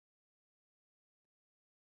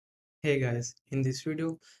Hey guys, in this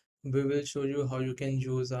video, we will show you how you can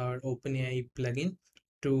use our OpenAI plugin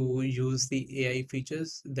to use the AI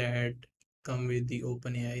features that come with the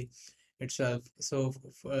OpenAI itself. So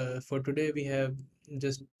for today, we have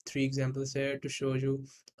just three examples here to show you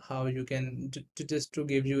how you can just to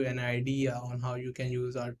give you an idea on how you can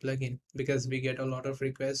use our plugin, because we get a lot of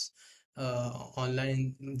requests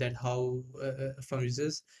online that how from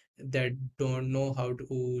users that don't know how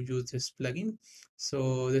to use this plugin.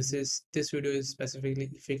 So this video is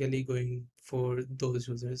specifically going for those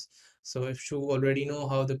users. So if you already know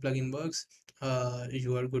how the plugin works,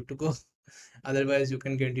 you are good to go. Otherwise, you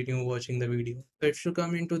can continue watching the video. So if you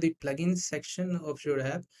come into the plugins section of your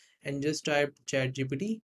app and just type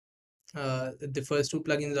ChatGPT, the first two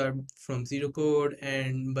plugins are from Zero Code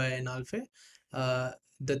and by Nalfe.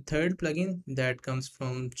 The third plugin that comes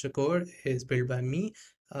from Chakor is built by me.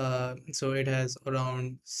 So it has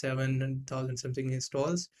around 7,000 something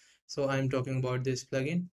installs. So I'm talking about this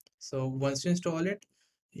plugin. So once you install it,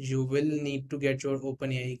 you will need to get your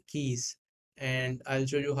OpenAI keys. And I'll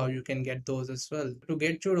show you how you can get those as well. To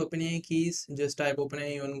get your OpenAI keys, just type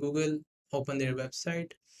OpenAI on Google, open their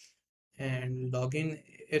website and log in.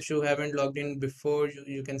 If you haven't logged in before,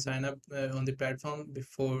 you can sign up on the platform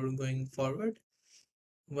before going forward.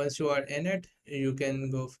 Once you are in it, you can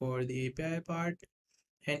go for the API part,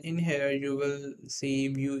 and in here you will see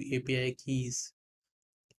view API keys.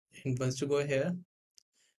 And once you go here,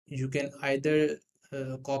 you can either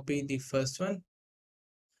copy the first one.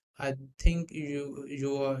 I think you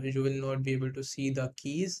will not be able to see the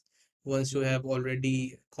keys once you have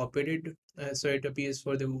already copied it. So it appears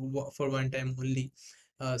for the for one time only.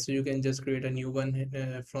 So you can just create a new one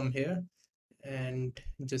from here and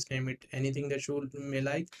just name it anything that you may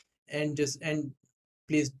like, and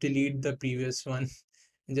please delete the previous one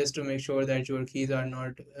just to make sure that your keys are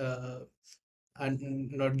not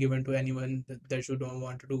given to anyone that you don't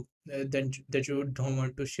want to do that you don't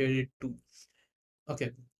want to share it to.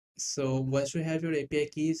 Okay, so once you have your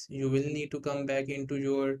API keys, you will need to come back into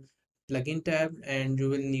your plugin tab and you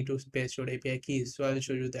will need to paste your API keys. So I'll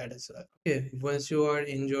show you that as well. Okay, once you are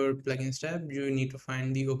in your plugins tab, you need to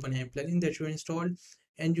find the OpenAI plugin that you installed,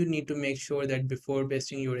 and you need to make sure that before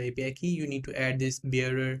pasting your API key, you need to add this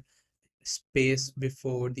bearer space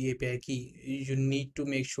before the API key. You need to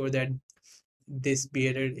make sure that this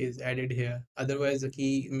bearer is added here. Otherwise, the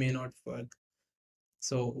key may not work.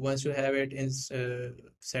 So once you have it in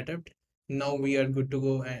set up, now we are good to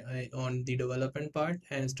go on the development part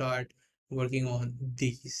and start working on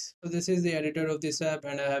these. So this is the editor of this app,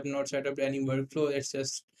 and I have not set up any workflow. It's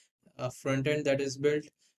just a front end that is built.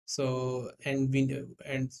 So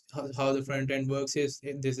how the front end works is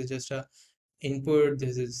this is just a input.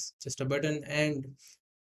 This is just a button, and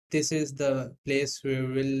this is the place where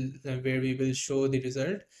we will show the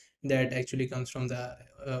result that actually comes from the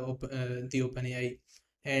OpenAI,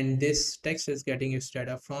 and this text is getting its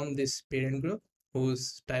data from this parent group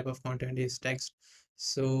whose type of content is text.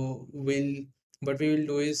 So what we will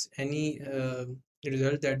do is any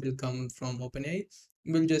result that will come from OpenAI,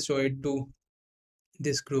 we'll just show it to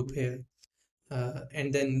this group here,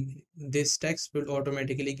 and then this text will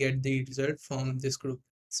automatically get the result from this group.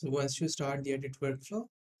 So once you start the edit workflow,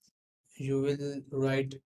 you will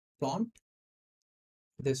write prompt.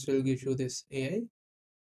 This will give you this AI,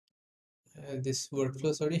 this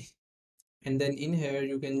workflow, sorry. And then in here,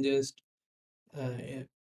 you can just uh,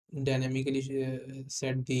 dynamically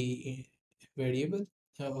set the variable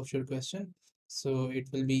of your question. So it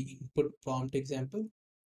will be input prompt example,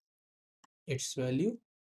 its value,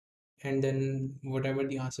 and then whatever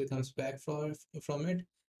the answer comes back from it,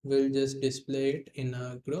 we'll just display it in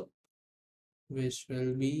a group, which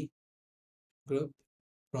will be group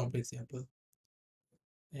prompt example,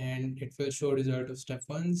 and it will show result of step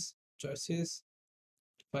one's choices.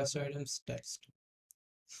 First items text.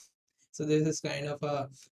 So this is kind of a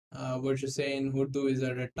what you say in Urdu is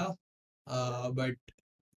a ratta, but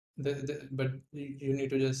but you need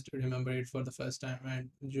to just remember it for the first time and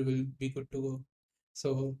you will be good to go.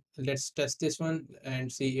 So let's test this one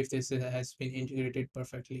and see if this has been integrated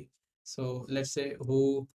perfectly. So let's say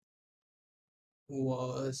who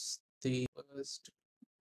was the first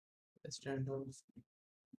president of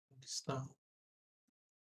Pakistan,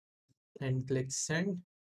 and click send.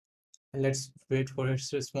 And let's wait for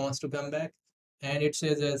its response to come back. And it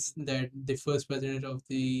says as that the first president of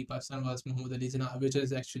the Pakistan was Muhammad Ali Jinnah, which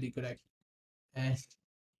is actually correct. And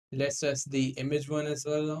let's test the image one as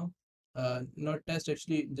well now. Not test,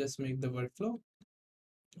 actually, just make the workflow.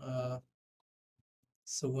 Uh,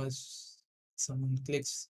 so once someone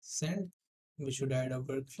clicks send, we should add a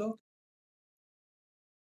workflow,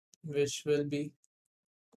 which will be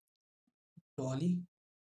Dolly,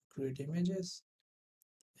 create images,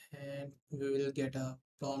 and we will get a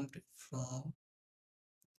prompt from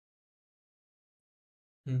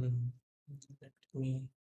hmm, let me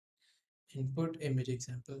input image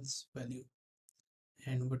examples value,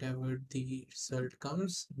 and whatever the result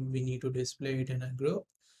comes we need to display it in a group,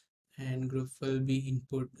 and group will be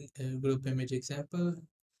input group image example,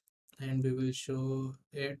 and we will show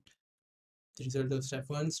it the result of step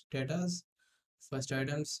 1's data's first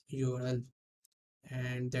items URL,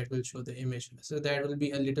 and that will show the image. So that will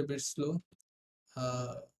be a little bit slow,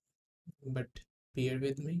 uh, but bear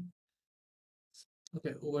with me.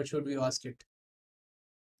 Okay, what should we ask it?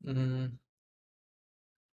 mm,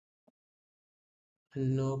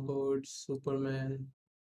 no code Superman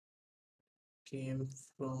came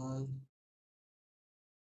from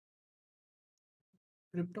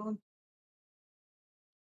Krypton,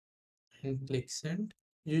 and click send.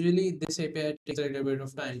 Usually this API takes a little bit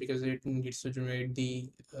of time because it needs to generate the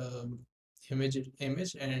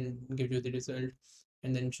image and give you the result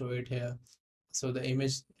and then show it here. So the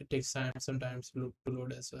image, it takes time sometimes to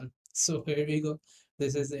load as well. So here we go.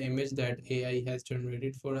 This is the image that AI has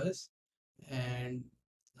generated for us, and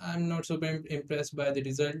I'm not super impressed by the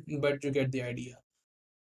result, but you get the idea.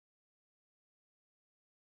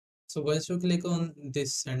 So once you click on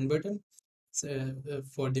this send button,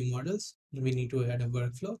 for the models, we need to add a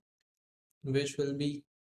workflow, which will be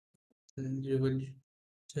you will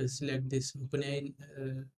just select this OpenAI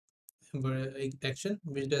action,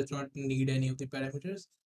 which does not need any of the parameters,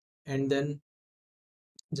 and then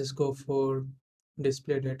just go for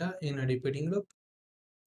display data in a repeating group,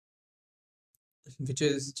 which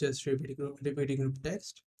is just repeating group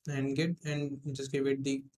text, and just give it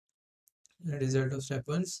the result of step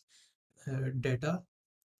one's data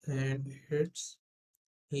and its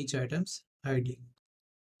each item's ID.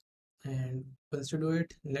 And once you do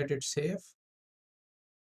it, let it save.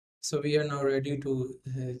 So we are now ready to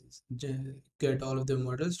get all of the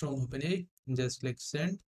models from OpenAI. Just click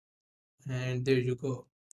send, and there you go.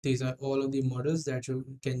 These are all of the models that you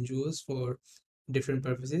can use for different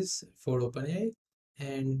purposes for OpenAI.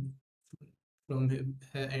 And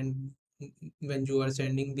and when you are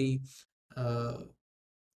sending the uh,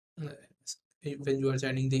 when you are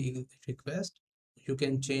sending the request, you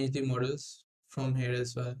can change the models from here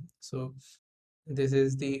as well. So this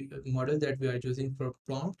is the model that we are using for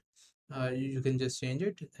prompt. You can just change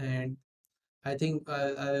it, and I think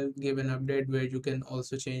I'll give an update where you can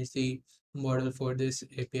also change the model for this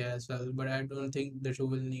API as well, but I don't think that you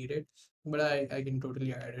will need it, but I can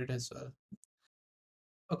totally add it as well.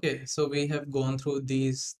 Okay, so we have gone through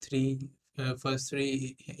these first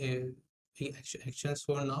three actions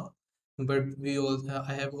for now, but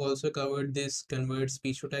I have also covered this convert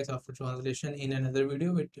speech to text after translation in another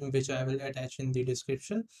video, which I will attach in the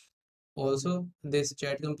description. Also, this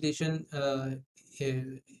chat completion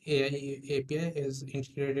AI API is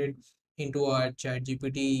integrated into our chat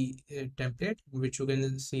GPT template, which you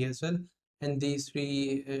can see as well. And these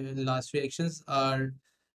last three actions are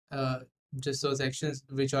uh, just those actions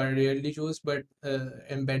which are rarely used, but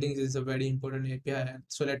embeddings is a very important API.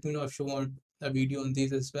 So let me know if you want a video on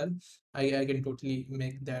these as well. I can totally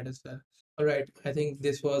make that as well. All right, I think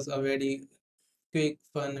this was a very quick,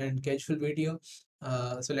 fun, and casual video.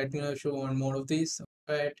 So let me know if you want more of these.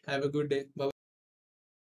 All right, have a good day. Bye.